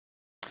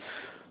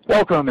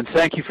Welcome and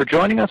thank you for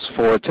joining us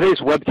for today's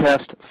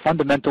webcast,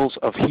 Fundamentals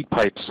of Heat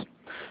Pipes,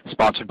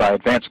 sponsored by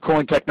Advanced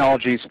Cooling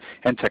Technologies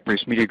and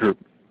TechBriefs Media Group.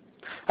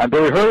 I'm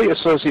Billy Hurley,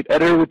 Associate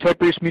Editor with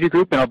TechBriefs Media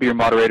Group, and I'll be your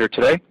moderator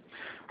today.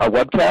 Our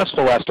webcast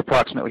will last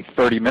approximately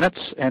 30 minutes,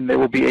 and there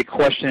will be a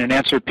question and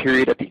answer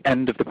period at the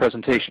end of the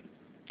presentation.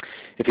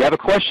 If you have a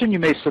question, you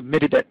may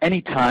submit it at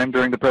any time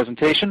during the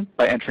presentation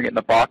by entering it in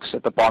the box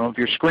at the bottom of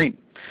your screen.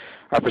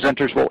 Our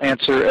presenters will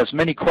answer as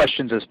many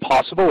questions as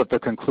possible at the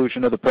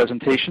conclusion of the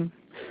presentation.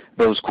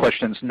 Those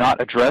questions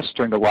not addressed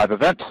during the live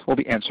event will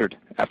be answered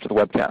after the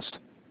webcast.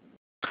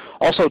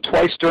 Also,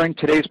 twice during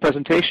today's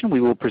presentation,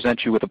 we will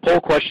present you with a poll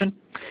question,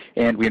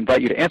 and we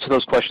invite you to answer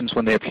those questions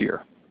when they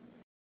appear.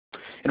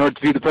 In order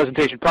to view the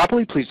presentation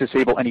properly, please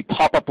disable any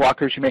pop-up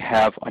blockers you may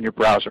have on your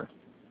browser.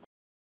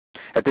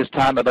 At this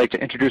time, I'd like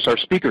to introduce our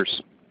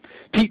speakers.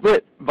 Pete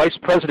Ritt, Vice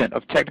President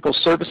of Technical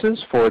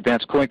Services for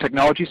Advanced Cooling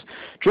Technologies,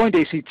 joined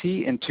ACT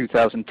in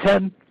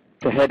 2010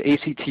 to head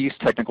ACT's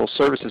Technical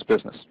Services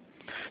business.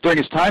 During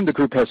his time, the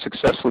group has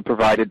successfully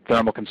provided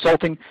thermal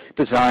consulting,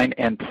 design,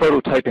 and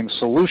prototyping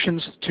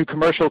solutions to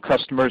commercial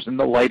customers in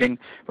the lighting,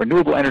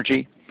 renewable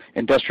energy,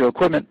 industrial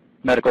equipment,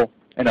 medical,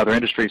 and other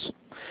industries.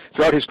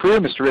 Throughout his career,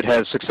 Mr. Ritt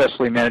has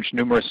successfully managed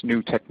numerous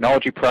new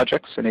technology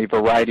projects in a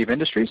variety of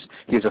industries.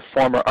 He is a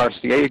former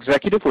RCA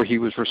executive where he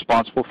was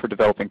responsible for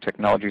developing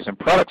technologies and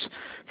products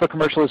for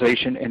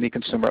commercialization in the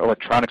consumer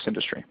electronics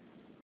industry.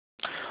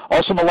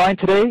 Also on the line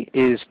today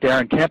is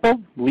Darren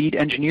Campo, lead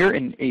engineer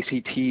in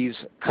ACT's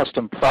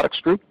Custom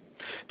Products Group.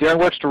 Darren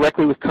works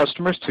directly with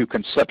customers to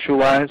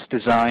conceptualize,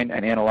 design,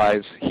 and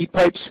analyze heat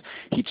pipes,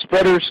 heat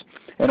spreaders,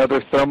 and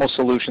other thermal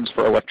solutions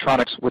for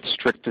electronics with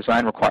strict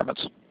design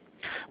requirements.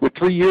 With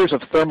 3 years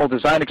of thermal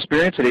design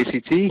experience at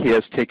ACT, he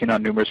has taken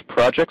on numerous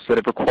projects that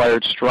have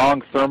required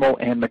strong thermal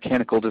and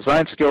mechanical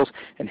design skills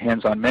and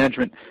hands-on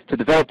management to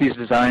develop these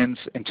designs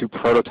into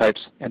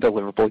prototypes and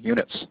deliverable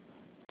units.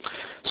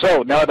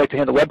 So now I'd like to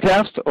hand the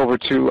webcast over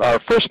to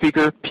our first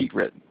speaker, Pete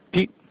Ritt.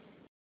 Pete.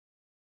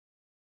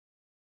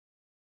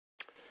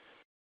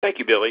 Thank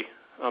you, Billy.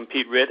 I'm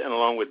Pete Ritt, and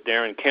along with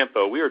Darren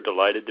Campo, we are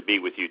delighted to be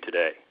with you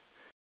today.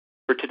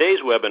 For today's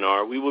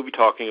webinar, we will be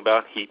talking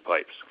about heat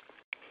pipes.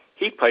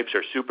 Heat pipes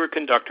are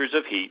superconductors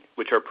of heat,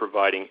 which are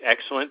providing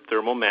excellent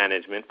thermal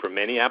management for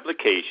many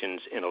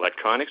applications in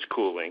electronics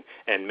cooling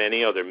and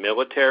many other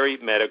military,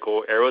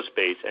 medical,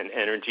 aerospace, and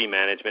energy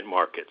management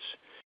markets.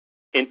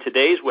 In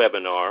today's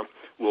webinar,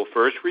 we'll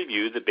first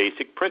review the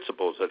basic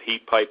principles of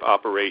heat pipe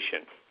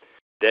operation.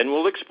 Then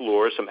we'll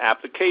explore some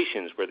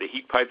applications where the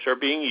heat pipes are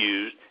being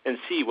used and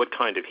see what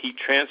kind of heat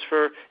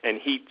transfer and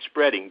heat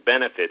spreading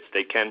benefits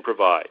they can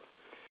provide.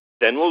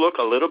 Then we'll look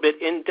a little bit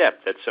in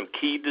depth at some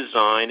key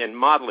design and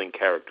modeling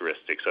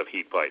characteristics of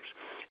heat pipes,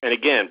 and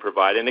again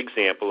provide an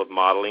example of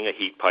modeling a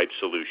heat pipe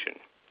solution.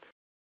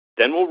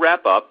 Then we'll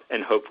wrap up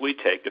and hopefully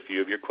take a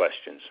few of your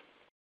questions.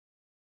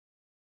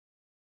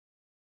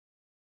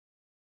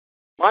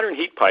 Modern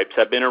heat pipes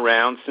have been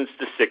around since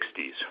the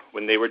 60s,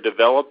 when they were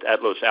developed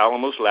at Los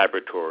Alamos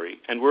Laboratory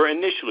and were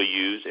initially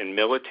used in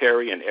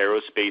military and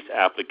aerospace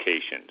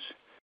applications.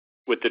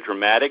 With the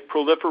dramatic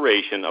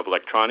proliferation of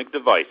electronic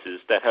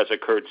devices that has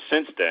occurred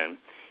since then,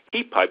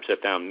 heat pipes have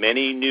found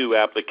many new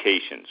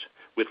applications,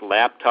 with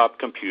laptop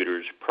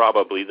computers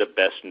probably the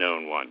best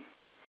known one.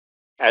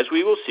 As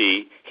we will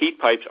see, heat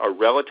pipes are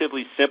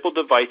relatively simple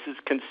devices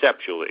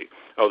conceptually,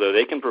 although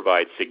they can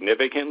provide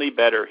significantly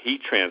better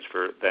heat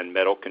transfer than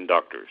metal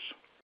conductors.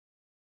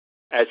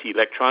 As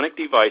electronic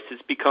devices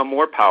become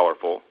more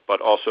powerful,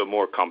 but also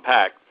more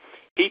compact,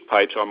 heat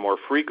pipes are more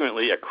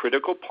frequently a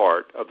critical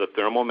part of the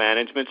thermal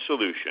management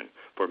solution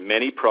for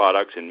many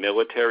products in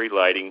military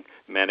lighting,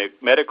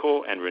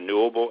 medical, and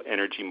renewable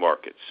energy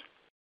markets.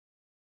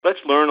 Let's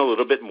learn a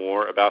little bit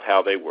more about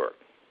how they work.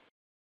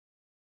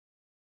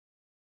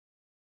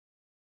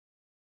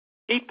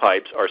 Heat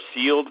pipes are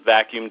sealed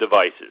vacuum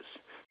devices.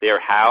 They are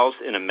housed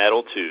in a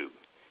metal tube.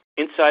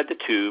 Inside the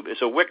tube is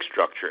a wick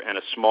structure and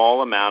a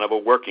small amount of a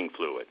working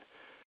fluid.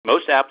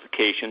 Most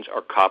applications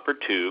are copper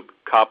tube,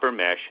 copper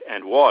mesh,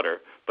 and water,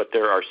 but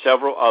there are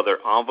several other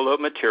envelope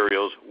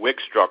materials, wick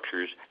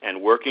structures,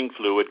 and working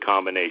fluid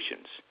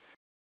combinations.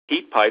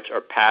 Heat pipes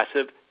are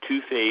passive,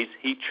 two-phase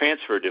heat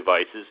transfer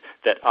devices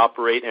that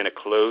operate in a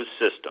closed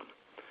system.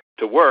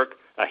 To work,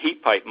 a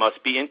heat pipe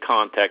must be in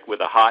contact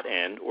with a hot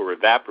end or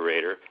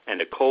evaporator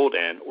and a cold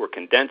end or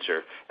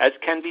condenser, as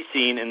can be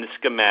seen in the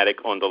schematic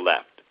on the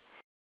left.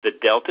 The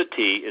delta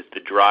T is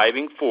the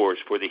driving force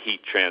for the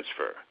heat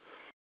transfer.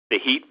 The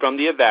heat from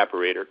the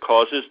evaporator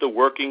causes the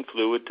working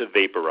fluid to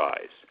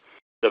vaporize.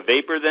 The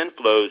vapor then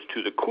flows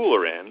to the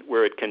cooler end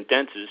where it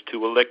condenses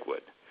to a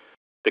liquid.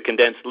 The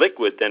condensed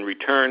liquid then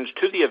returns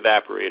to the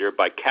evaporator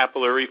by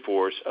capillary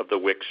force of the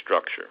wick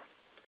structure.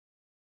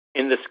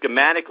 In the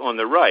schematic on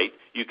the right,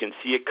 you can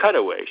see a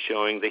cutaway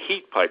showing the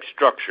heat pipe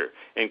structure,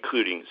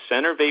 including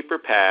center vapor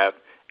path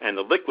and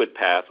the liquid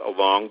path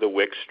along the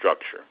wick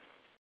structure.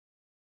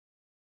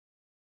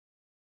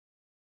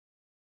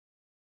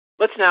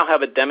 Let's now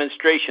have a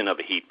demonstration of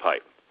a heat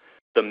pipe.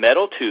 The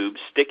metal tube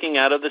sticking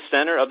out of the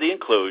center of the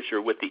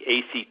enclosure with the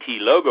ACT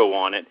logo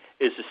on it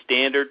is a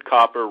standard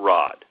copper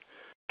rod.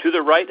 To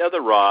the right of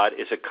the rod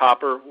is a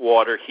copper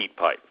water heat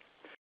pipe.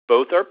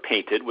 Both are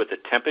painted with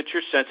a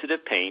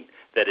temperature-sensitive paint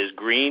that is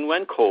green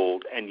when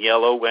cold and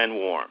yellow when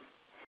warm.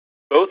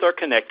 Both are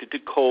connected to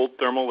cold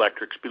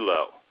thermoelectrics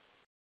below.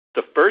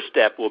 The first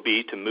step will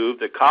be to move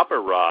the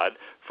copper rod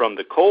from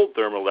the cold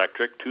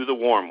thermoelectric to the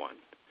warm one.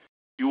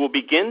 You will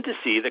begin to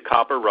see the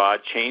copper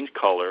rod change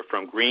color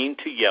from green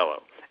to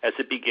yellow as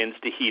it begins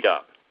to heat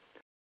up.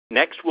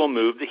 Next, we'll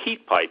move the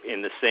heat pipe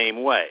in the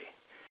same way.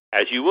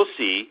 As you will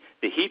see,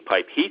 the heat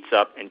pipe heats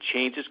up and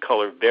changes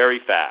color very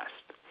fast.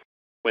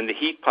 When the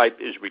heat pipe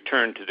is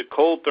returned to the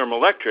cold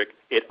thermoelectric,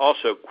 it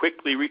also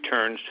quickly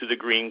returns to the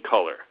green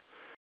color.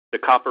 The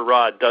copper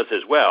rod does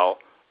as well,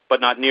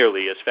 but not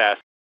nearly as fast.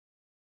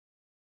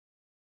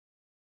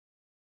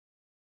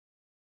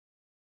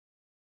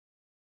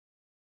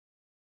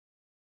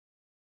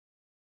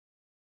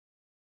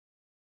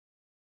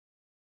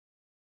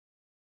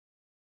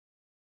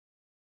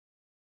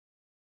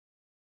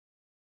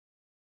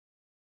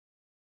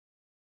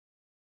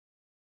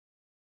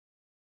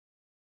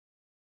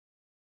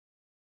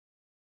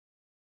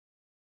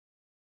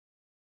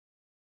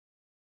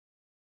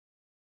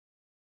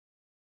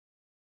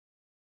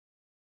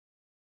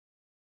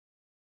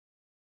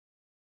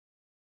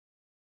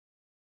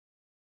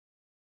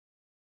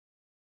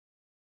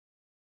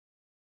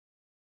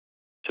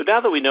 So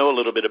now that we know a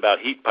little bit about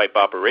heat pipe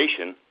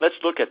operation, let's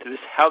look at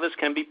how this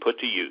can be put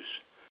to use.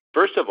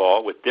 First of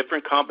all, with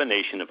different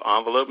combination of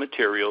envelope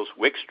materials,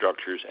 wick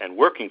structures, and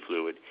working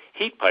fluid,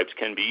 heat pipes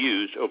can be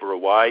used over a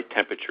wide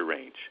temperature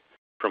range,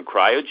 from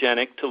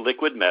cryogenic to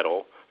liquid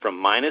metal, from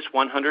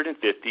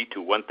 -150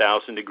 to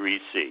 1,000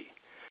 degrees C.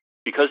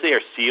 Because they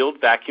are sealed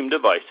vacuum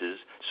devices,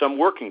 some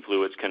working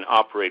fluids can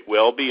operate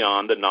well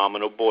beyond the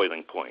nominal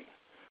boiling point.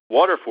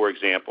 Water, for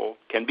example,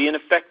 can be an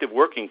effective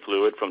working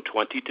fluid from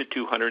 20 to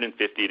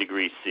 250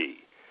 degrees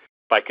C.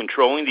 By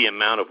controlling the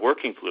amount of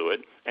working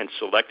fluid and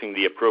selecting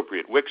the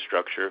appropriate wick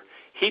structure,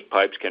 heat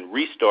pipes can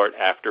restart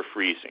after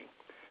freezing.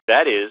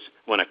 That is,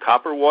 when a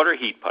copper water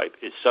heat pipe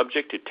is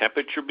subject to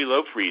temperature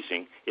below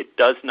freezing, it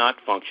does not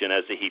function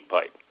as a heat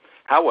pipe.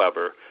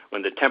 However,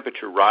 when the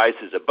temperature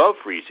rises above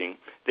freezing,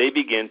 they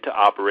begin to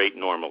operate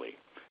normally.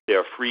 They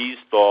are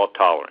freeze-thaw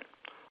tolerant.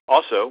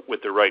 Also,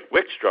 with the right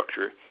wick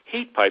structure,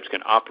 heat pipes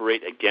can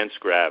operate against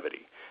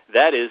gravity.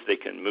 That is, they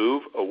can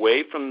move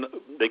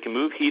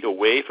heat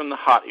away from the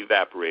hot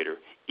evaporator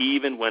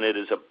even when it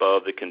is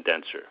above the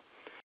condenser.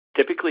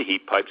 Typically,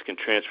 heat pipes can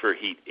transfer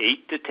heat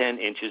 8 to 10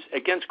 inches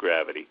against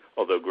gravity,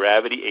 although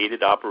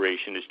gravity-aided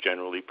operation is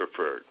generally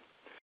preferred.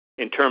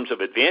 In terms of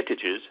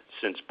advantages,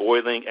 since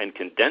boiling and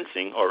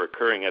condensing are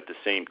occurring at the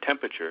same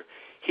temperature,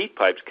 heat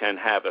pipes can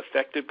have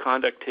effective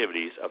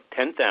conductivities of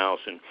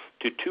 10,000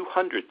 to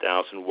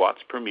 200,000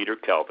 watts per meter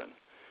Kelvin.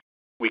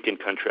 We can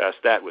contrast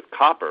that with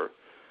copper,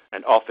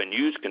 an often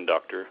used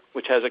conductor,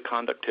 which has a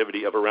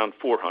conductivity of around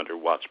 400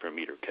 watts per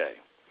meter K.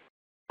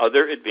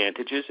 Other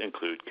advantages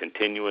include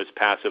continuous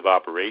passive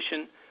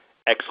operation,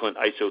 excellent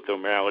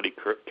isothermality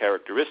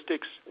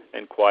characteristics,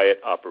 and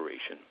quiet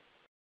operation.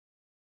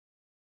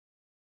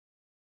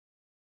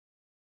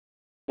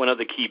 One of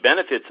the key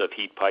benefits of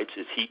heat pipes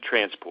is heat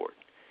transport.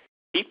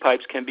 Heat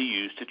pipes can be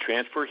used to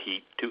transfer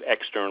heat to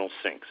external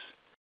sinks.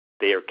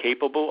 They are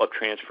capable of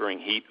transferring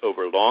heat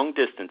over long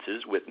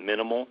distances with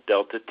minimal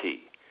delta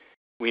T.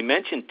 We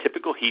mentioned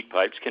typical heat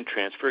pipes can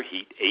transfer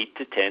heat 8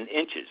 to 10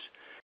 inches.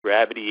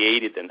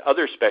 Gravity-aided and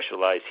other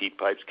specialized heat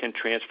pipes can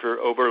transfer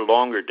over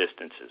longer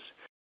distances.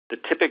 The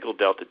typical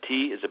delta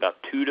T is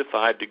about 2 to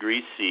 5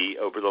 degrees C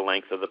over the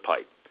length of the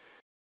pipe.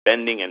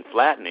 Bending and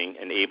flattening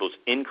enables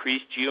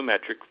increased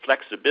geometric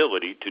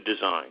flexibility to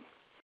design.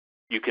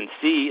 You can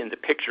see in the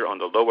picture on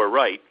the lower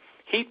right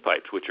heat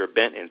pipes which are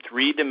bent in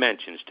 3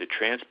 dimensions to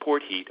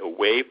transport heat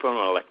away from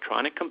an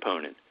electronic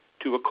component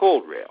to a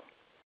cold rail.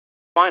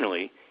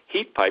 Finally,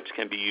 heat pipes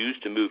can be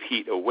used to move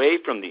heat away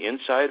from the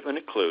inside of an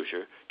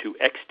enclosure to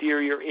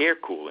exterior air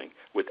cooling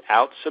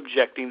without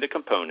subjecting the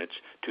components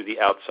to the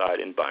outside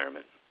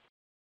environment.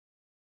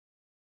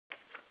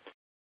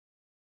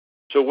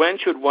 So when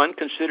should one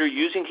consider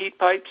using heat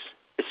pipes?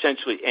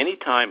 Essentially any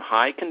time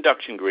high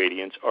conduction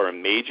gradients are a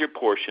major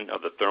portion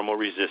of the thermal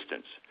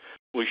resistance.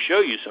 We'll show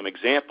you some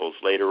examples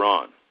later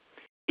on.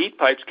 Heat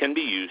pipes can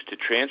be used to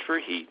transfer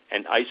heat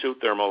and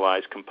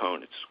isothermalize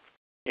components.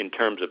 In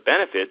terms of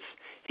benefits,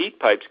 heat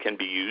pipes can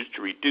be used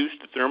to reduce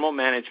the thermal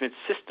management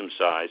system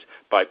size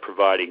by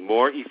providing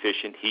more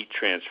efficient heat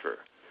transfer.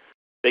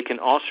 They can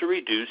also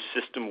reduce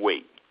system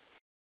weight.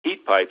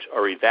 Heat pipes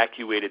are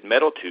evacuated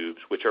metal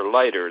tubes which are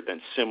lighter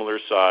than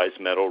similar-sized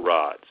metal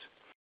rods.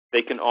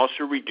 They can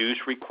also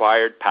reduce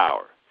required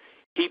power.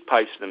 Heat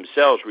pipes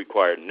themselves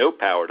require no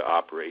power to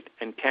operate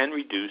and can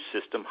reduce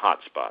system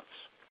hotspots.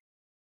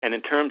 And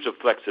in terms of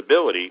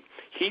flexibility,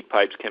 heat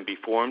pipes can be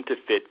formed to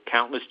fit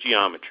countless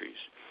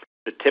geometries.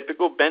 The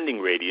typical bending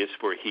radius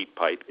for a heat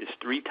pipe is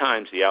 3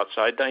 times the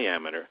outside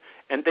diameter,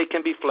 and they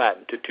can be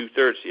flattened to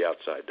 2/3 the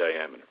outside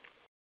diameter.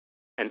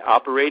 An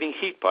operating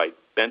heat pipe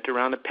bent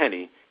around a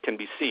penny can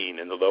be seen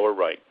in the lower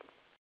right.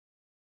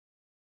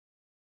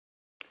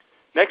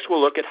 Next,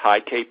 we'll look at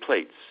high-K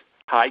plates.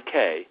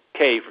 High-K,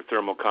 K for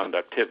thermal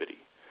conductivity.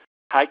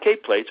 High-K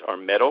plates are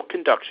metal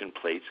conduction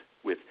plates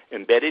with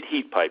embedded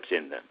heat pipes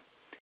in them.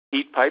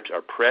 Heat pipes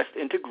are pressed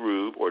into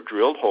groove or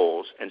drilled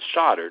holes and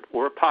soldered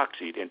or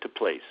epoxied into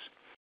place.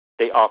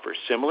 They offer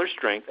similar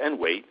strength and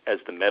weight as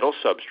the metal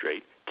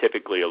substrate,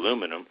 typically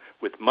aluminum,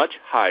 with much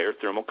higher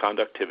thermal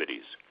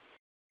conductivities.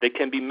 They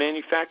can be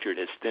manufactured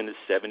as thin as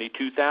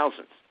 72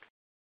 thousandths.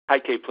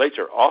 High-K plates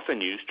are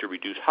often used to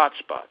reduce hot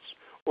spots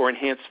or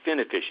enhance fin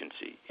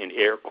efficiency in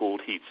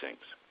air-cooled heat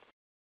sinks.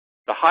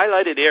 The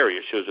highlighted area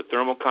shows a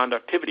thermal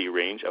conductivity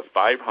range of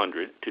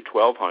 500 to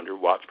 1200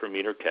 watts per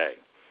meter K.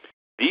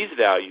 These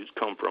values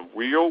come from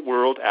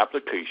real-world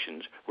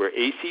applications where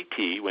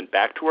ACT went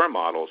back to our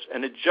models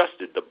and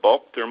adjusted the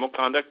bulk thermal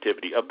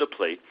conductivity of the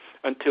plate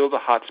until the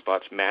hot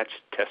spots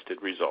matched tested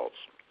results.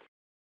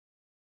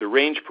 The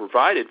range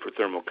provided for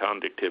thermal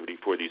conductivity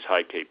for these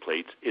high-K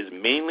plates is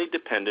mainly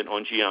dependent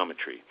on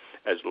geometry,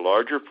 as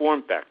larger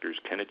form factors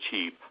can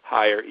achieve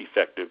higher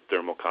effective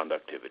thermal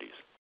conductivities.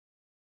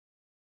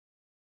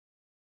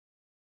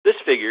 This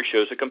figure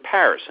shows a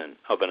comparison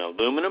of an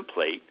aluminum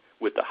plate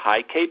with the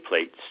high-K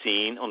plate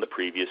seen on the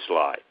previous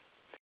slide.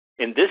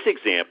 In this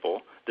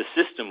example, the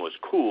system was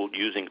cooled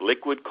using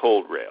liquid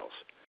cold rails.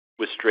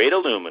 With straight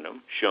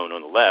aluminum, shown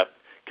on the left,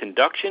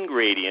 conduction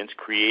gradients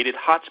created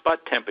hotspot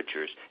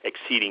temperatures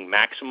exceeding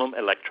maximum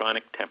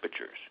electronic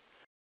temperatures.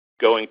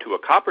 Going to a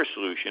copper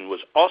solution was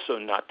also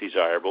not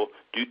desirable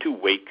due to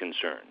weight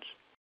concerns.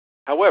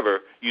 However,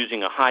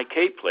 using a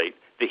high-K plate,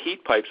 the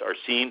heat pipes are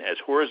seen as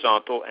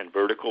horizontal and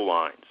vertical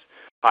lines.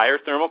 Higher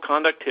thermal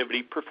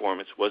conductivity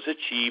performance was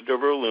achieved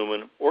over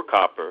aluminum or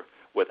copper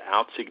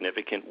without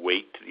significant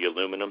weight to the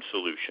aluminum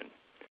solution.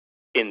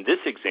 In this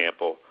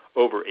example,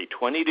 over a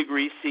 20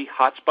 degrees C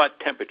hotspot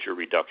temperature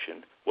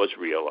reduction was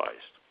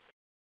realized.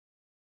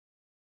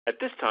 At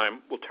this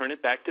time, we'll turn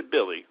it back to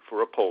Billy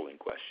for a polling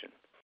question.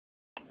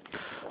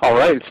 All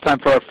right, it's time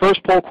for our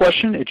first poll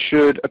question. It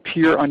should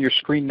appear on your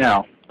screen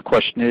now. The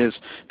question is,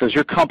 does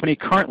your company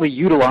currently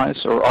utilize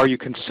or are you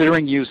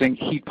considering using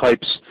heat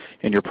pipes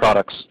in your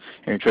products?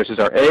 And your choices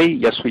are A,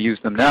 yes, we use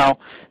them now.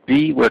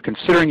 B, we're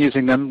considering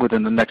using them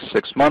within the next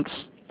 6 months.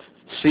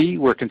 C,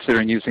 we're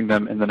considering using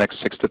them in the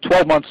next 6 to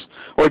 12 months.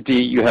 Or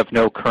D, you have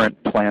no current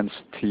plans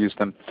to use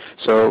them.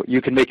 So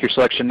you can make your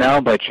selection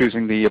now by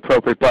choosing the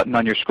appropriate button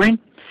on your screen.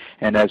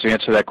 And as you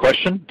answer that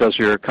question, does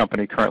your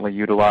company currently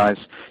utilize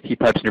heat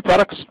pipes in your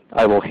products?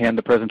 I will hand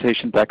the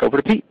presentation back over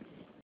to Pete.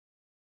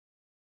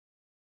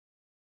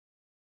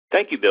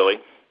 Thank you, Billy.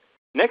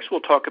 Next,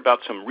 we'll talk about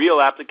some real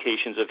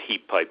applications of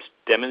heat pipes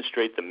to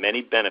demonstrate the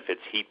many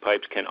benefits heat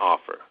pipes can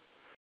offer.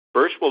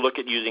 First, we'll look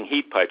at using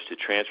heat pipes to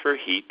transfer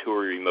heat to a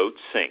remote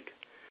sink.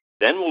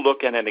 Then we'll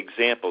look at an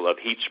example of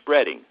heat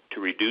spreading to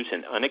reduce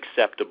an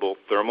unacceptable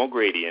thermal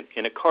gradient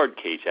in a card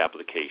cage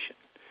application.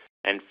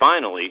 And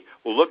finally,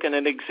 we'll look at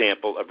an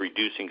example of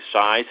reducing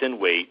size and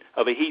weight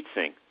of a heat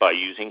sink by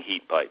using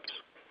heat pipes.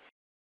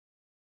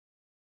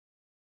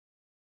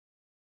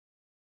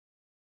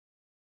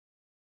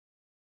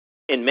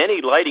 In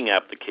many lighting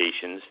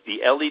applications,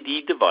 the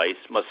LED device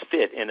must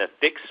fit in a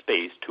fixed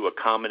space to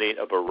accommodate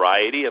a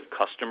variety of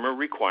customer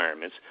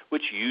requirements,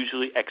 which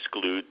usually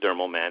exclude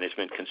thermal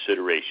management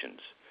considerations.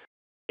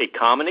 A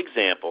common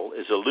example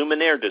is a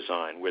luminaire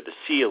design where the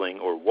ceiling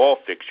or wall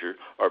fixture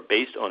are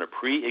based on a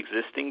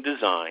pre-existing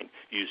design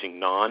using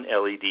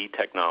non-LED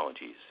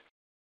technologies.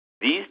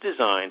 These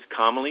designs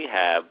commonly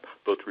have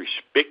both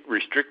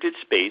restricted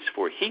space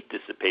for heat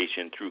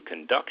dissipation through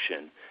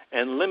conduction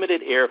and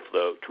limited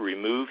airflow to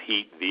remove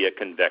heat via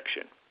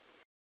convection.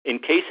 In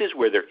cases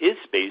where there is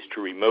space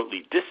to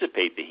remotely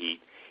dissipate the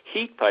heat,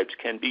 heat pipes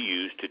can be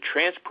used to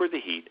transport the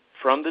heat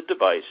from the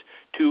device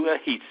to a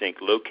heat sink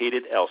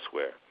located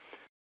elsewhere.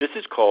 This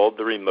is called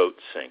the remote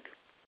sink.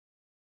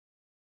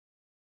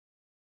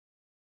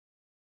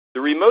 The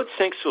remote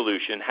sink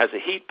solution has a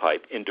heat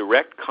pipe in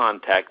direct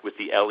contact with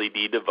the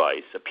LED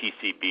device, a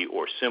PCB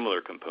or similar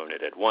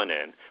component at one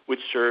end, which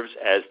serves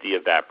as the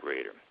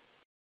evaporator.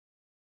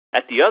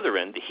 At the other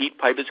end, the heat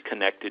pipe is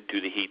connected to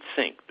the heat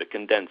sink, the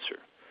condenser.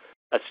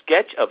 A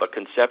sketch of a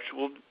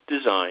conceptual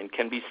design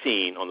can be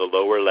seen on the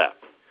lower left.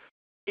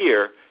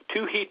 Here,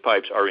 two heat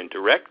pipes are in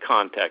direct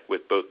contact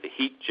with both the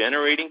heat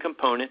generating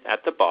component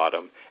at the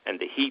bottom and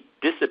the heat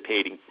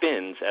dissipating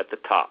fins at the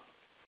top.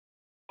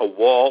 A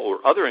wall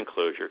or other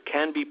enclosure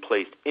can be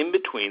placed in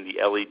between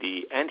the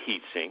LED and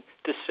heat sink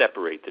to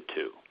separate the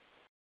two.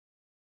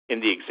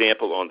 In the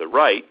example on the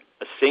right,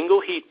 a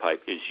single heat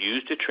pipe is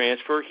used to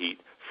transfer heat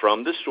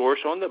from the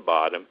source on the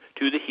bottom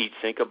to the heat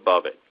sink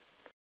above it.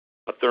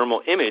 A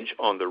thermal image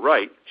on the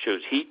right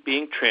shows heat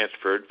being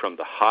transferred from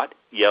the hot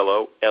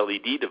yellow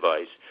LED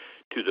device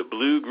to the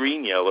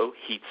blue-green-yellow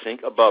heat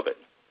sink above it.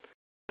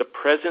 The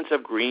presence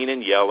of green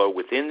and yellow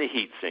within the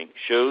heat sink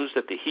shows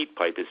that the heat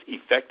pipe is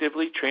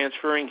effectively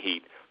transferring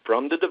heat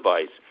from the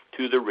device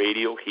to the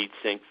radial heat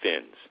sink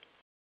fins.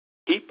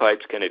 Heat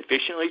pipes can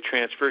efficiently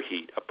transfer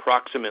heat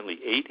approximately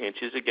 8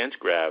 inches against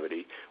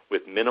gravity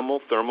with minimal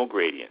thermal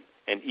gradient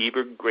and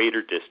even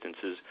greater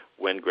distances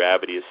when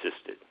gravity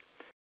assisted.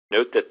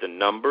 Note that the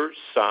number,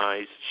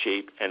 size,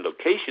 shape, and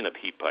location of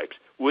heat pipes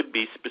would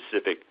be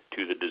specific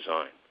to the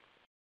design.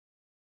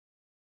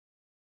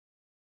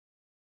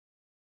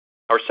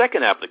 Our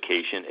second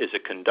application is a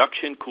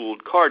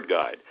conduction-cooled card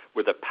guide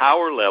where the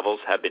power levels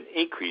have been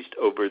increased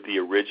over the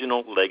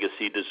original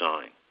legacy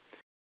design.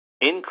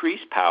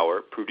 Increased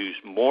power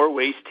produced more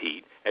waste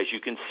heat, as you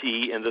can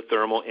see in the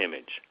thermal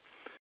image.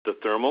 The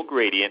thermal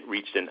gradient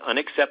reached an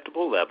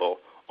unacceptable level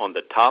on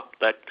the top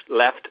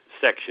left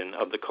section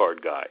of the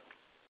card guide.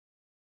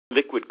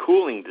 Liquid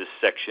cooling this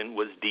section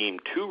was deemed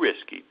too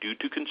risky due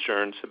to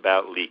concerns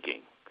about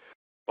leaking,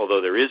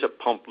 although there is a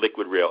pump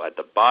liquid rail at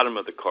the bottom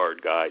of the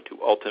card guide to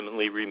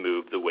ultimately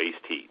remove the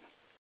waste heat.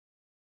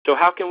 So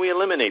how can we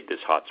eliminate this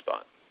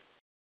hotspot?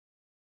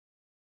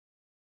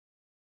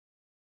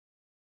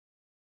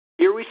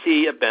 Here we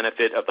see a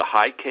benefit of the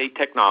high-K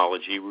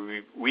technology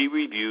we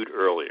reviewed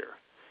earlier.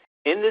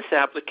 In this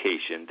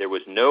application, there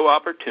was no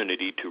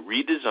opportunity to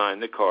redesign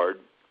the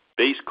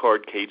base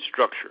card cage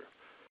structure.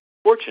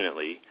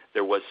 Fortunately,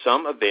 there was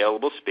some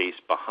available space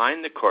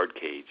behind the card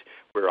cage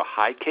where a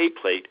high-K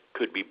plate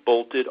could be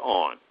bolted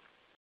on.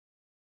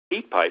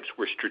 Heat pipes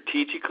were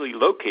strategically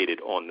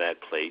located on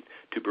that plate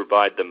to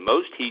provide the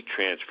most heat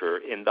transfer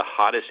in the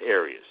hottest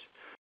areas,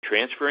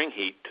 transferring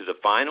heat to the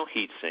final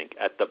heat sink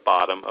at the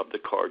bottom of the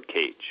card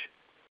cage.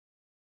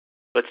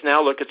 Let's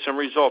now look at some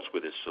results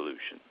with this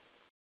solution.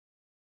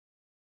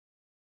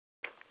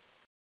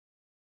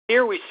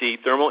 Here we see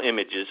thermal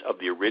images of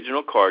the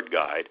original card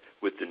guide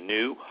with the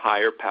new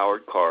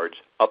higher-powered cards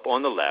up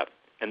on the left,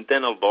 and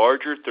then a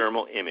larger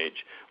thermal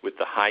image with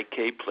the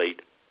high-K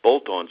plate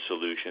bolt-on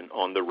solution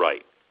on the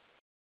right.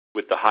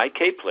 With the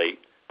high-K plate,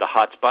 the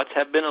hotspots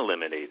have been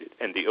eliminated,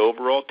 and the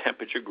overall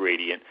temperature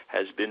gradient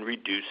has been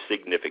reduced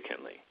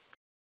significantly.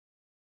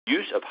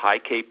 Use of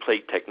high-K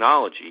plate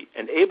technology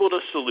enabled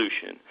a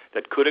solution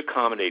that could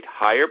accommodate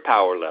higher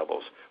power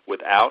levels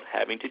without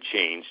having to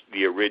change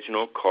the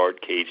original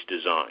card cage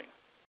design.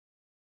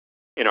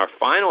 In our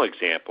final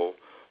example,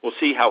 we'll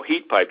see how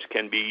heat pipes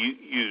can be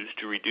used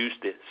to reduce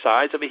the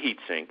size of a heat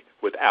sink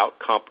without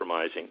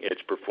compromising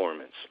its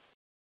performance.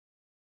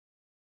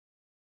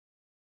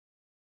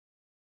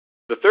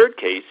 The third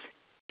case,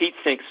 heat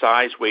sink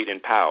size, weight,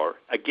 and power,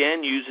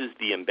 again uses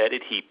the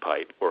embedded heat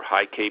pipe or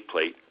high-K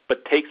plate,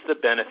 but takes the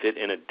benefit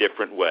in a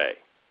different way.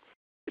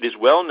 It is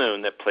well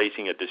known that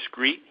placing a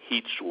discrete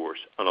heat source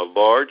on a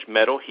large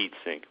metal heat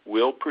sink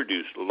will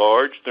produce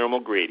large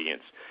thermal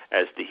gradients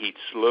as the heat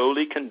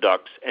slowly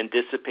conducts and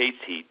dissipates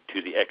heat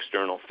to the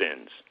external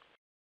fins.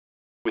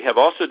 We have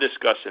also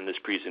discussed in this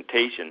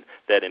presentation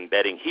that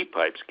embedding heat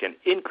pipes can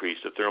increase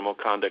the thermal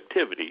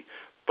conductivity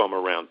from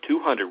around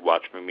 200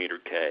 watts per meter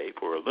K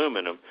for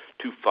aluminum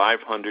to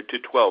 500 to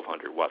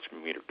 1200 watts per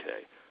meter K,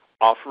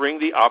 offering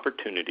the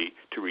opportunity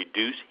to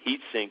reduce heat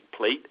sink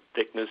plate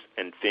thickness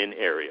and fin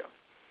area.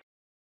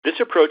 This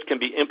approach can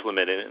be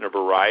implemented in a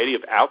variety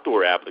of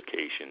outdoor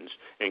applications,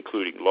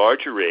 including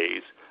large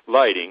arrays,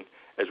 lighting,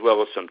 as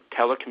well as some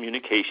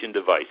telecommunication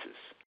devices.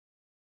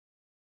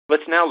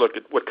 Let's now look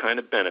at what kind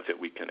of benefit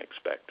we can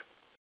expect.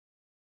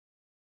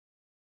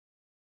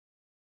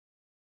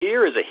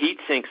 Here is a heat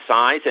sink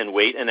size and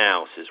weight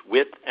analysis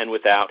with and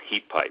without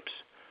heat pipes.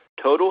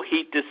 Total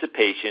heat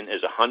dissipation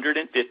is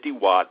 150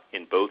 watt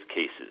in both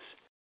cases.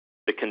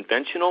 The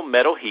conventional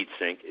metal heat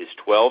sink is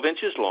 12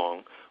 inches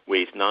long,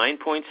 weighs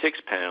 9.6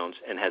 pounds,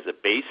 and has a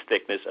base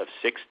thickness of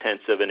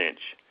 0.6 of an inch.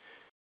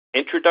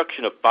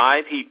 Introduction of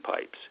 5 heat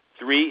pipes,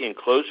 3 in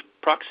close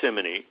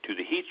proximity to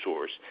the heat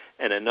source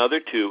and another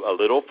 2 a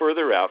little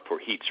further out for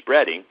heat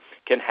spreading,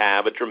 can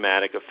have a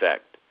dramatic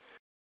effect.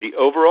 The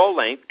overall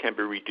length can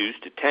be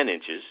reduced to 10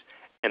 inches,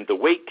 and the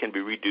weight can be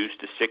reduced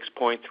to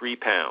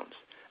 6.3 pounds,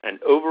 an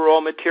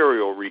overall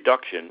material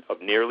reduction of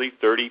nearly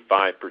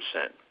 35%.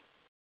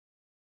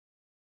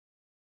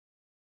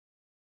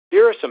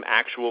 Here are some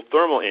actual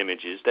thermal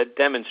images that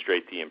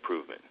demonstrate the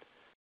improvement.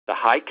 The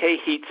high-K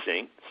heat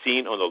sink,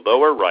 seen on the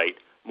lower right,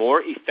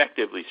 more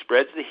effectively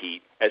spreads the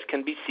heat, as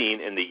can be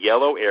seen in the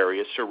yellow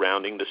area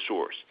surrounding the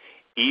source,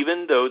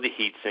 even though the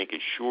heat sink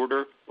is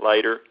shorter,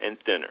 lighter, and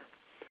thinner.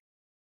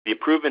 The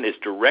improvement is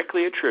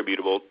directly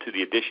attributable to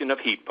the addition of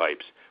heat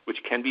pipes, which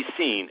can be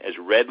seen as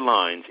red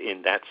lines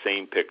in that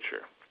same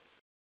picture.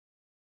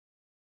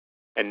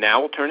 And now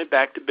we'll turn it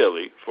back to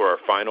Billy for our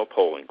final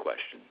polling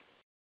question.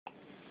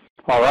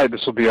 All right,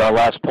 this will be our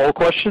last poll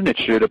question. It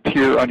should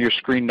appear on your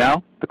screen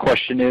now. The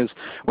question is,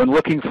 when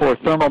looking for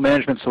thermal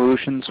management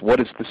solutions, what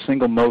is the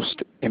single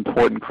most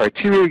important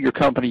criteria your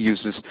company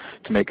uses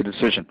to make a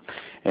decision?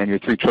 And your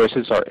 3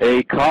 choices are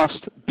A,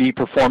 cost, B,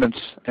 performance,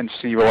 and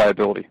C,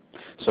 reliability.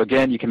 So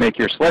again, you can make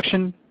your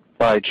selection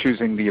by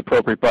choosing the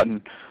appropriate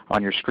button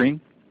on your screen.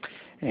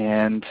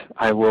 And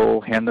I will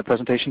hand the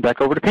presentation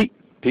back over to Pete.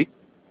 Pete?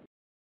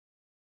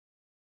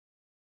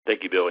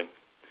 Thank you, Billy.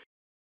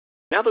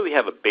 Now that we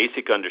have a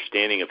basic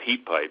understanding of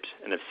heat pipes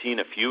and have seen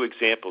a few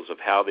examples of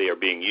how they are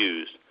being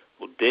used,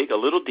 we'll dig a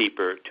little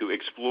deeper to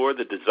explore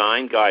the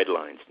design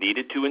guidelines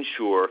needed to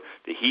ensure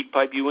the heat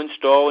pipe you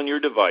install in your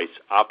device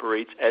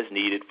operates as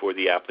needed for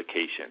the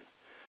application.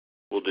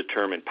 We'll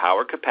determine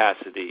power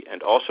capacity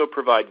and also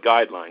provide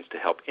guidelines to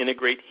help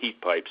integrate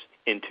heat pipes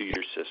into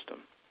your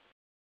system.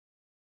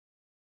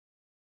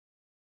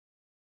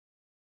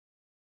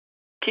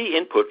 Key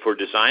input for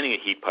designing a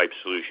heat pipe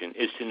solution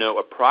is to know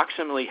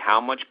approximately how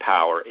much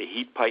power a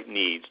heat pipe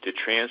needs to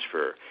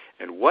transfer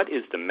and what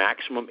is the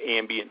maximum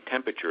ambient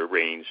temperature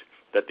range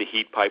that the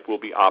heat pipe will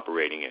be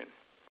operating in.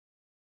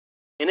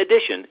 In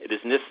addition, it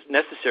is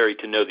necessary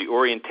to know the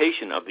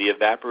orientation of the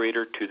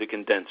evaporator to the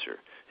condenser.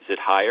 Is it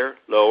higher,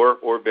 lower,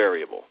 or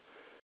variable?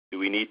 Do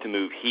we need to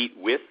move heat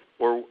with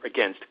or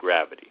against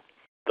gravity?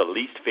 The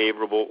least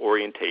favorable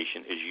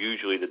orientation is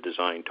usually the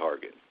design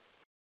target.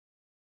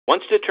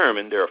 Once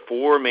determined, there are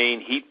four main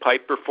heat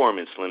pipe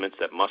performance limits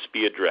that must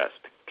be addressed: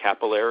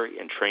 capillary,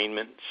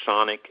 entrainment,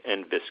 sonic,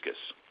 and viscous.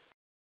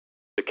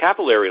 The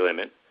capillary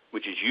limit,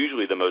 which is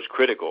usually the most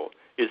critical,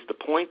 is the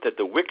point that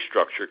the wick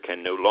structure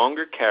can no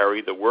longer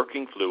carry the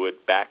working fluid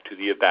back to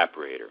the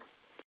evaporator.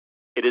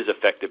 It is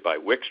affected by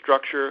wick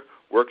structure,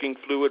 working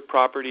fluid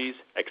properties,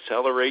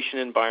 acceleration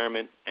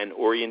environment, and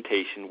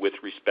orientation with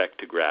respect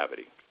to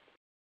gravity.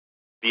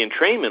 The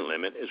entrainment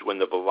limit is when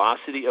the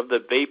velocity of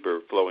the vapor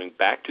flowing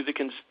back to the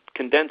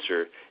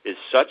condenser is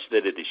such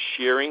that it is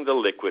shearing the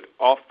liquid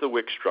off the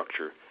wick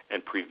structure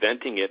and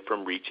preventing it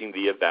from reaching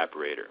the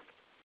evaporator.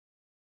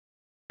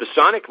 The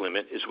sonic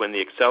limit is when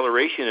the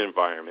acceleration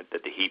environment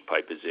that the heat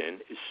pipe is in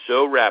is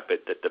so rapid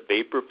that the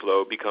vapor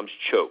flow becomes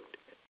choked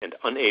and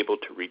unable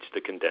to reach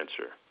the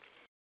condenser.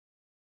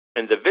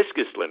 And the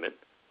viscous limit,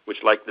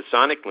 which like the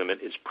sonic limit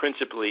is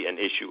principally an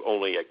issue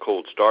only at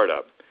cold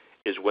startup,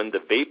 is when the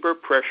vapor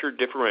pressure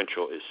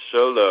differential is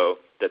so low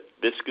that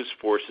viscous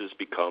forces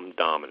become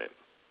dominant.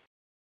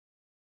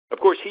 Of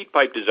course, heat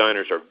pipe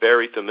designers are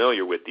very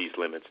familiar with these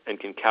limits and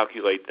can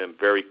calculate them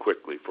very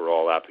quickly for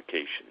all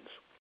applications.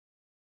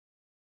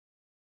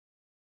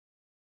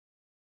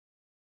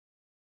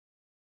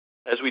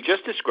 As we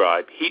just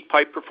described, heat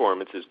pipe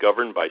performance is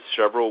governed by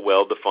several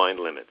well-defined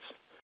limits.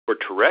 For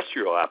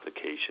terrestrial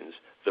applications,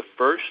 the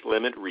first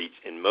limit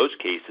reached in most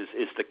cases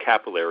is the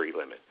capillary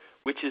limit,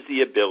 which is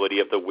the ability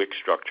of the wick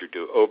structure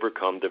to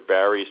overcome the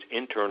various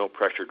internal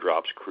pressure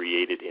drops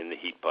created in the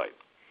heat pipe.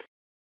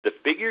 The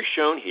figure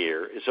shown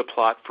here is a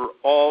plot for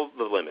all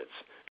the limits: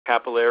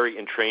 capillary,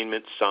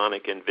 entrainment,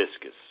 sonic, and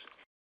viscous.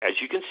 As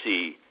you can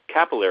see,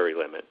 capillary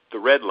limit, the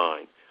red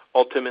line,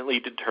 ultimately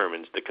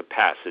determines the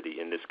capacity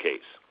in this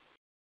case.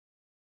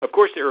 Of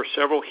course, there are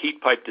several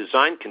heat pipe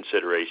design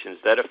considerations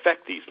that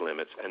affect these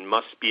limits and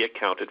must be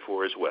accounted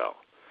for as well.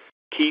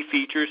 Key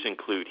features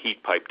include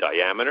heat pipe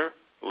diameter,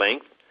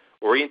 length,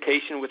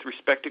 orientation with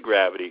respect to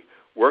gravity,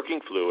 working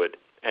fluid,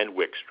 and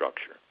wick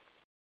structure.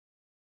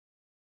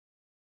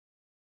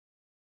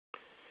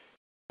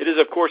 It is,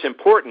 of course,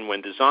 important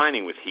when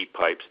designing with heat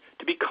pipes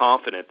to be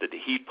confident that the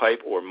heat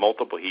pipe or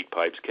multiple heat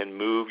pipes can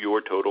move your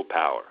total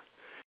power.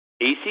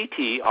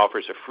 ACT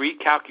offers a free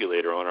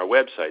calculator on our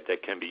website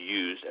that can be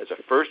used as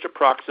a first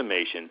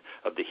approximation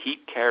of the heat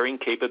carrying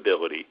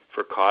capability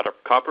for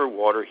copper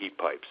water heat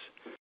pipes.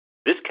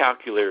 This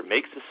calculator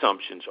makes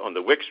assumptions on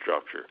the wick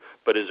structure,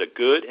 but is a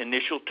good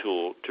initial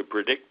tool to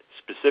predict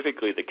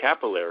specifically the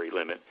capillary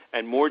limit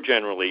and more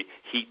generally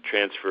heat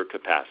transfer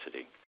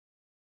capacity.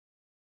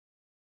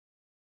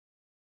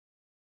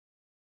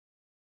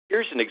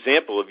 Here's an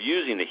example of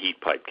using the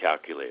heat pipe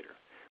calculator.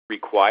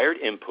 Required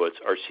inputs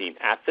are seen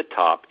at the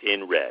top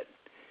in red.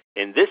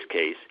 In this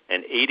case,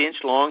 an 8-inch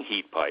long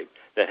heat pipe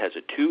that has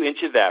a 2-inch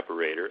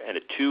evaporator and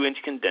a 2-inch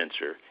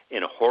condenser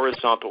in a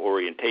horizontal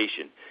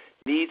orientation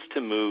needs to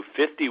move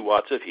 50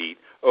 watts of heat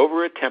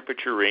over a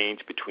temperature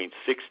range between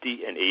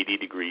 60 and 80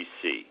 degrees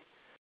C.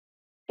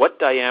 What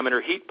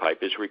diameter heat pipe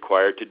is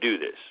required to do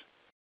this?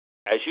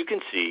 As you can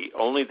see,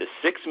 only the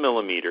 6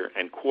 millimeter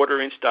and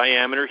 1/4 inch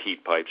diameter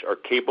heat pipes are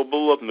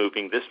capable of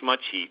moving this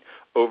much heat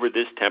over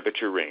this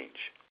temperature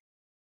range.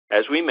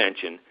 As we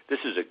mentioned,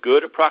 this is a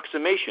good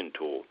approximation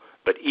tool,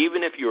 but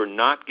even if you're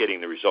not getting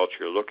the results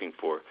you're looking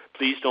for,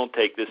 please don't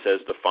take this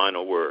as the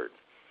final word.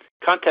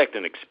 Contact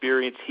an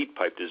experienced heat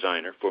pipe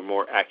designer for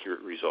more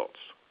accurate results.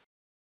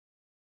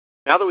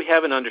 Now that we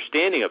have an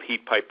understanding of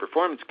heat pipe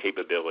performance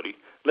capability,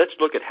 let's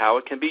look at how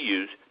it can be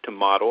used to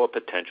model a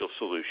potential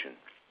solution.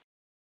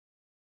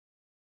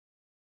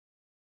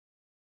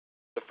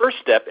 The first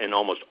step in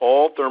almost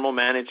all thermal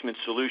management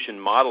solution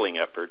modeling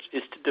efforts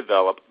is to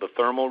develop the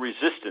thermal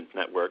resistance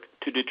network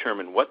to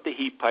determine what the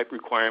heat pipe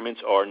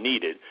requirements are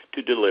needed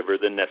to deliver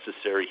the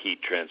necessary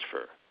heat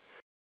transfer.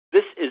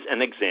 This is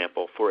an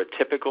example for a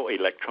typical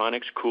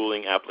electronics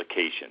cooling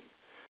application.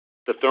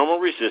 The thermal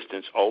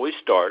resistance always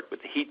starts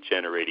with the heat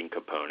generating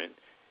component,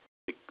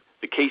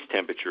 the case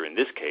temperature in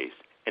this case,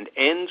 and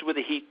ends with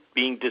the heat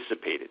being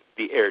dissipated,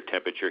 the air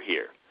temperature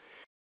here.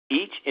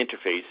 Each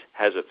interface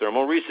has a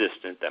thermal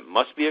resistance that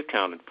must be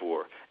accounted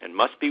for and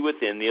must be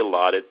within the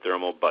allotted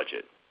thermal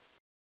budget.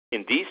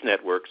 In these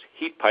networks,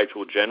 heat pipes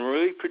will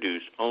generally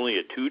produce only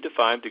a 2 to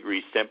 5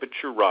 degrees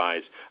temperature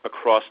rise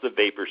across the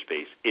vapor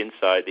space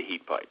inside the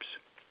heat pipes.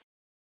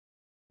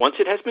 Once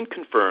it has been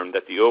confirmed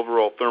that the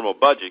overall thermal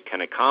budget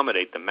can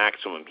accommodate the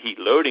maximum heat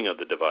loading of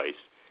the device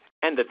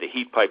and that the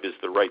heat pipe is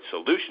the right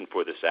solution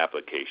for this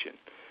application,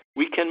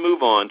 we can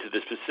move on to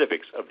the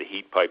specifics of the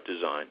heat pipe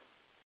design.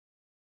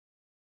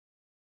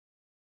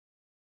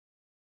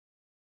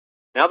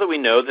 Now that we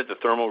know that the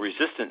thermal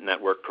resistant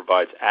network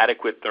provides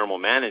adequate thermal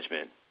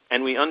management,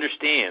 and we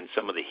understand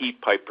some of the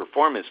heat pipe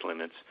performance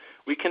limits,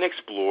 we can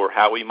explore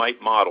how we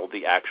might model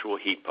the actual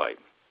heat pipe.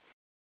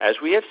 As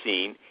we have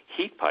seen,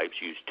 heat pipes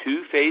use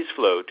two-phase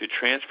flow to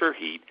transfer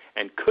heat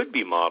and could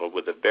be modeled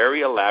with a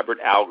very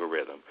elaborate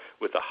algorithm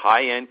with a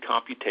high-end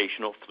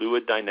computational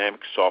fluid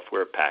dynamics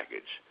software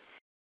package.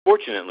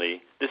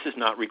 Fortunately, this is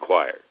not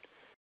required.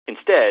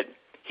 Instead,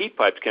 heat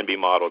pipes can be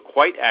modeled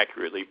quite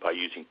accurately by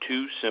using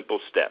two simple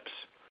steps.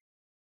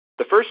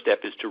 The first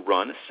step is to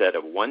run a set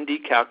of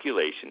 1D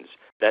calculations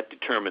that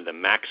determine the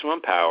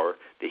maximum power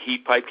the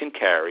heat pipe can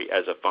carry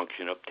as a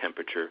function of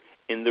temperature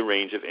in the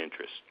range of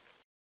interest.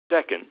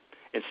 Second,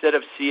 instead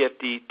of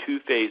CFD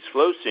two-phase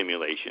flow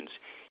simulations,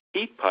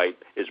 heat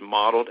pipe is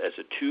modeled as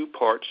a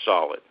two-part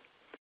solid.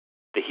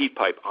 The heat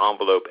pipe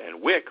envelope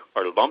and wick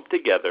are lumped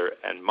together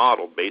and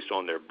modeled based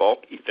on their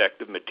bulk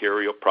effective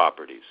material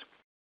properties.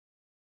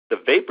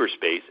 The vapor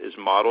space is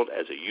modeled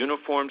as a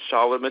uniform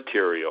solid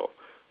material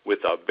with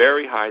a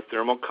very high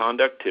thermal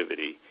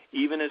conductivity,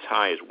 even as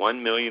high as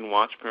 1 million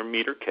watts per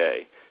meter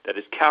K, that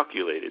is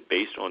calculated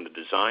based on the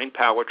design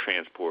power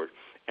transport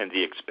and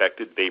the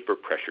expected vapor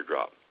pressure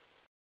drop.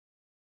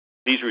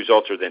 These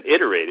results are then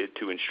iterated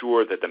to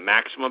ensure that the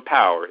maximum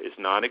power is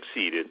not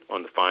exceeded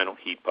on the final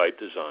heat pipe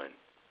design.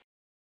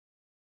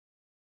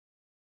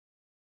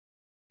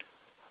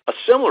 A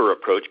similar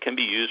approach can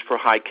be used for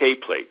high K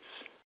plates.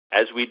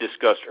 As we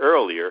discussed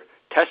earlier,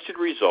 tested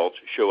results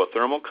show a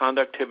thermal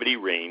conductivity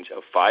range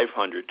of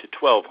 500 to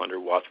 1200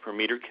 watts per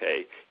meter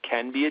K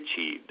can be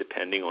achieved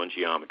depending on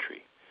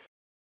geometry.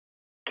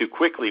 To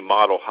quickly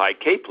model high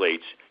K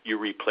plates, you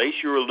replace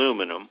your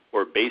aluminum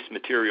or base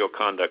material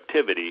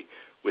conductivity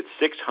with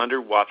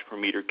 600 watts per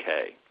meter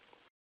K.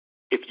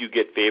 If you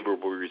get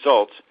favorable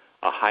results,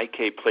 a high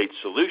K plate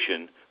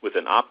solution with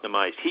an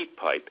optimized heat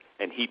pipe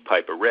and heat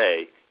pipe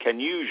array can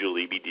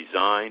usually be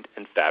designed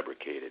and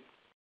fabricated.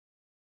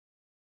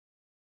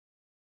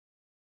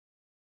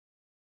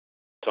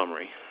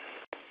 Summary.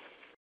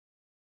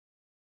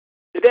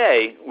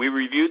 Today, we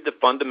reviewed the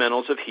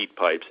fundamentals of heat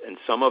pipes and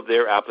some of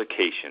their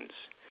applications.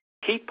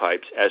 Heat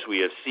pipes, as we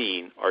have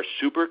seen, are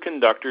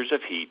superconductors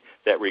of heat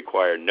that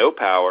require no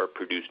power,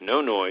 produce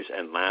no noise,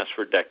 and last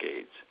for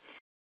decades.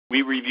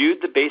 We reviewed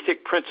the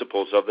basic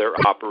principles of their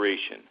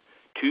operation: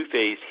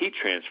 two-phase heat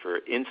transfer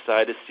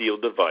inside a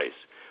sealed device,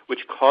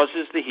 which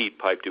causes the heat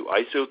pipe to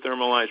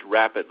isothermalize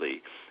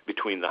rapidly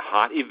between the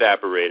hot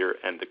evaporator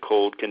and the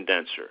cold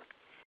condenser.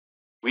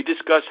 We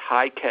discussed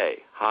high K,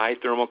 high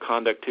thermal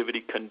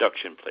conductivity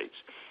conduction plates,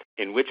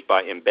 in which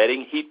by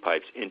embedding heat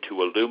pipes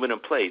into aluminum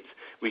plates,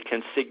 we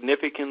can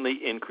significantly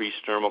increase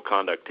thermal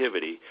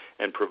conductivity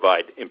and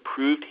provide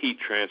improved heat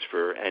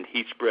transfer and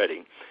heat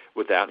spreading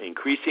without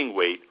increasing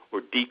weight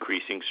or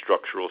decreasing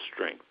structural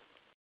strength.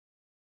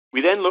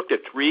 We then looked at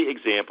three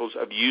examples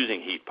of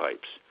using heat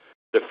pipes.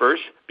 The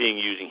first being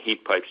using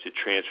heat pipes to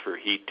transfer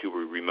heat to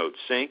a remote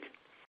sink,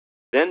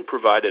 then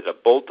provided a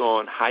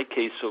bolt-on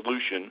high-K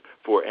solution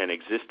for an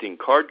existing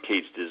card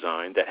cage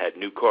design that had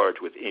new cards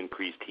with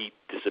increased heat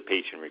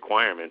dissipation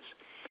requirements,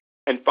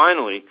 and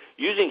finally,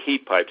 using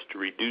heat pipes to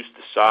reduce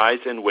the size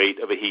and weight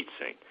of a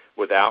heatsink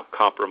without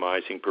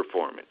compromising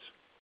performance.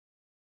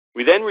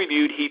 We then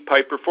reviewed heat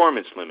pipe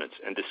performance limits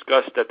and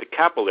discussed that the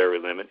capillary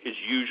limit is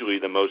usually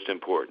the most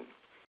important.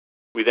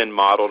 We then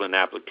modeled an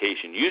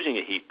application using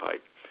a heat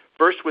pipe,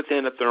 first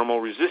within a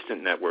thermal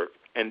resistant network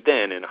and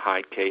then in a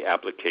high-K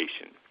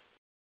application.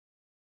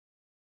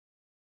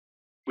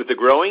 With the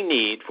growing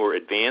need for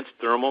advanced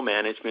thermal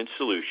management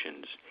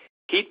solutions,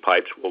 heat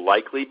pipes will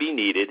likely be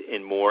needed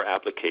in more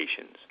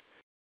applications.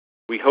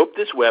 We hope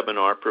this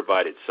webinar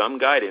provided some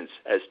guidance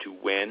as to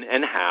when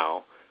and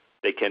how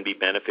they can be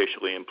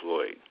beneficially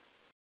employed.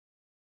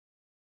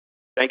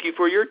 Thank you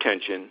for your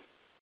attention,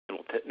 and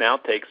we'll now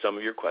take some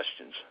of your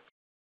questions.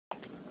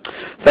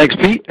 Thanks,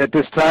 Pete. At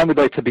this time, we'd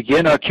like to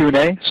begin our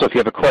Q&A. So if you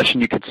have a question,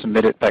 you can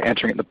submit it by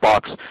entering it in the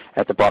box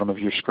at the bottom of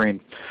your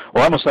screen.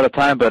 We're almost out of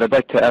time, but I'd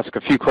like to ask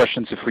a few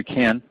questions if we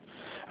can.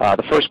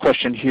 The first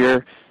question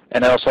here,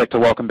 and I'd also like to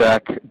welcome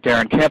back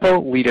Darren Campo,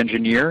 lead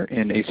engineer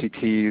in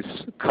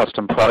ACT's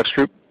Custom Products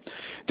Group.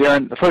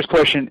 Darren, the first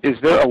question, is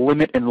there a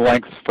limit in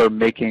length for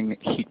making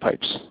heat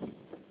pipes?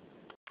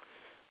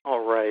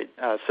 All right.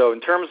 So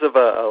in terms of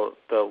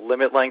the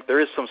limit length,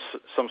 there is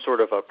some sort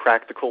of a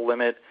practical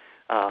limit.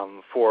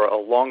 For a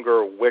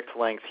longer wick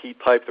length heat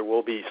pipe, there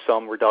will be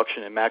some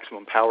reduction in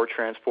maximum power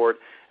transport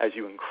as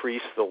you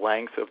increase the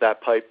length of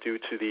that pipe due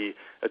to the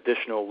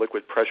additional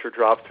liquid pressure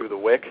drop through the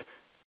wick.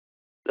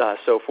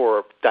 So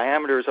for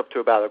diameters up to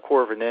about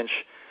 1/4 of an inch,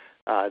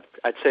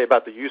 I'd say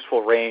about the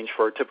useful range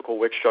for a typical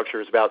wick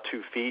structure is about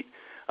 2 feet.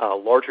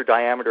 Larger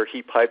diameter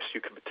heat pipes,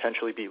 you could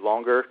potentially be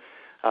longer.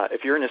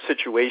 If you're in a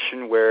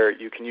situation where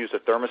you can use a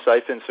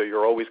thermosiphon, so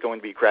you're always going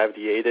to be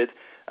gravity aided,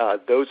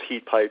 those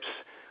heat pipes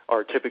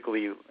are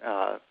typically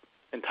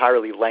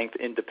entirely length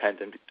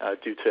independent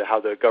due to how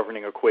the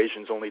governing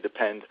equations only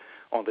depend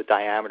on the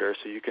diameter.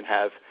 So you can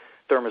have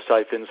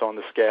thermosiphons on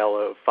the scale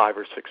of 5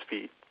 or 6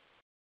 feet.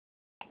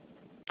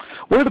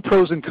 What are the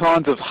pros and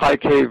cons of high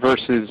K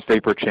versus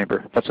vapor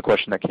chamber? That's a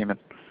question that came in.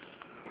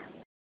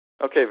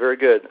 Okay, very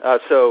good.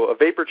 So a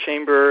vapor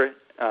chamber,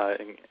 as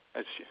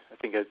I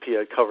think Pia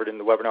had covered in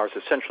the webinar,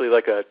 is essentially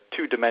like a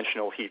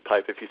two-dimensional heat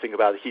pipe. If you think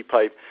about a heat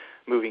pipe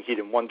moving heat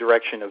in one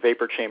direction, a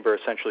vapor chamber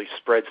essentially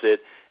spreads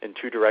it in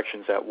 2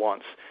 directions at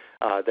once.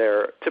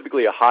 They're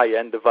typically a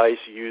high-end device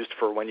used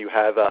for when you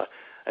have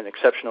an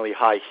exceptionally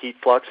high heat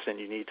flux and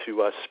you need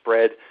to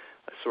spread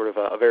sort of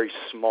a very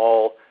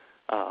small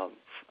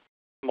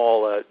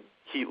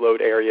heat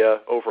load area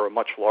over a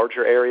much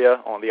larger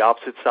area on the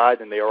opposite side,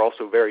 and they are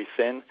also very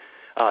thin.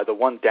 The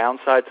one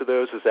downside to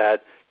those is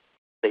that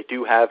they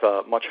do have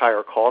a much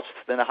higher cost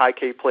than a high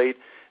K plate.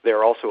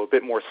 They're also a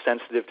bit more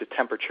sensitive to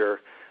temperature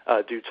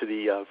due to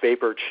the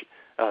vapor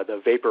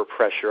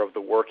pressure of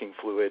the working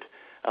fluid.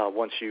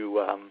 Once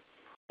you,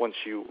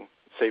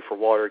 say for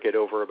water, get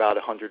over about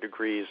 100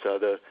 degrees,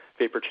 the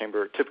vapor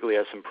chamber typically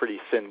has some pretty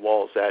thin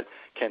walls that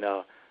can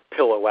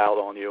pillow out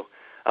on you.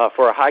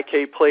 For a high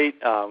K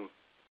plate,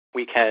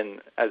 we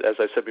can, as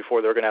I said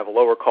before, they're going to have a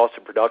lower cost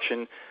of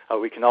production.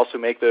 We can also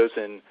make those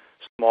in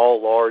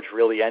small, large,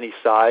 really any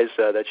size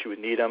that you would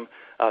need them.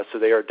 So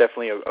they are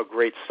definitely a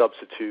great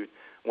substitute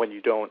when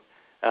you don't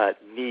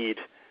need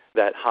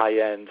that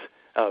high-end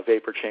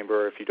vapor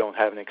chamber if you don't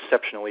have an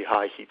exceptionally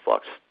high heat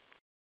flux.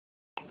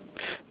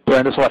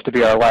 Brian, this will have to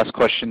be our last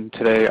question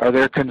today. Are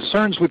there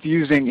concerns with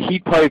using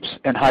heat pipes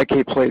and high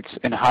K plates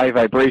in high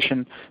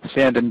vibration,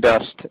 sand and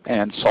dust,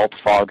 and salt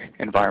fog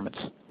environments?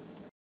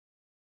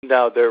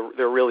 No,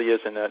 there really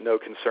isn't no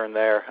concern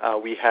there.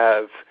 We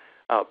have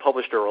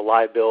published a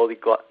reliability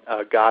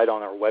guide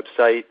on our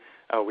website.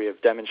 We have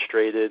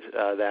demonstrated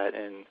that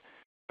in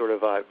sort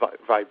of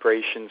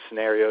vibration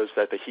scenarios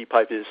that the heat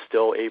pipe is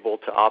still able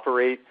to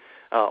operate.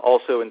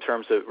 Also in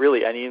terms of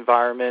really any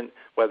environment,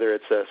 whether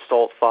it's a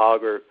salt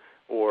fog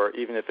or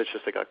even if it's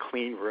just like a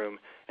clean room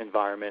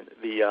environment,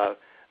 the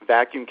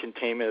vacuum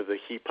containment of the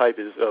heat pipe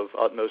is of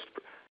utmost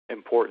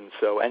importance.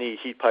 So any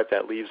heat pipe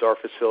that leaves our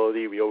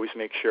facility, we always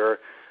make sure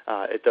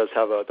it does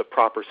have the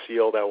proper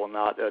seal that will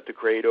not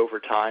degrade over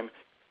time.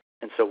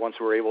 And so once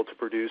we're able to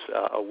produce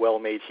a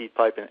well-made heat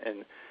pipe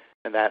in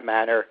that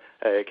manner,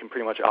 it can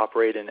pretty much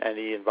operate in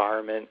any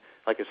environment.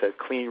 Like I said,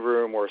 clean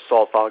room or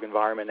salt fog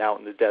environment out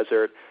in the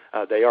desert.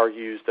 They are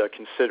used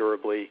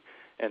considerably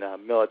in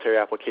military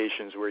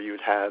applications where you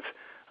would have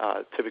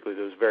typically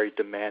those very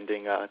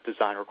demanding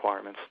design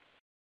requirements.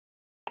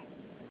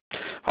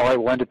 All right,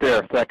 we'll end it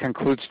there. That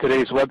concludes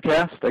today's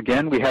webcast.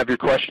 Again, we have your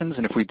questions,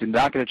 and if we did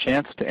not get a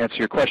chance to answer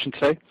your question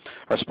today,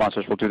 our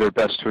sponsors will do their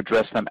best to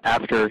address them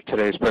after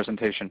today's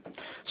presentation.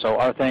 So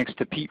our thanks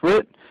to Pete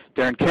Ritt,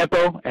 Darren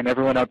Campo, and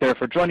everyone out there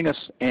for joining us.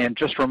 And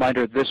just a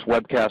reminder, this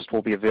webcast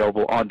will be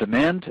available on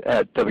demand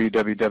at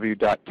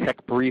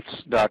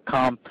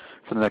www.techbriefs.com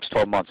for the next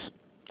 12 months.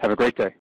 Have a great day.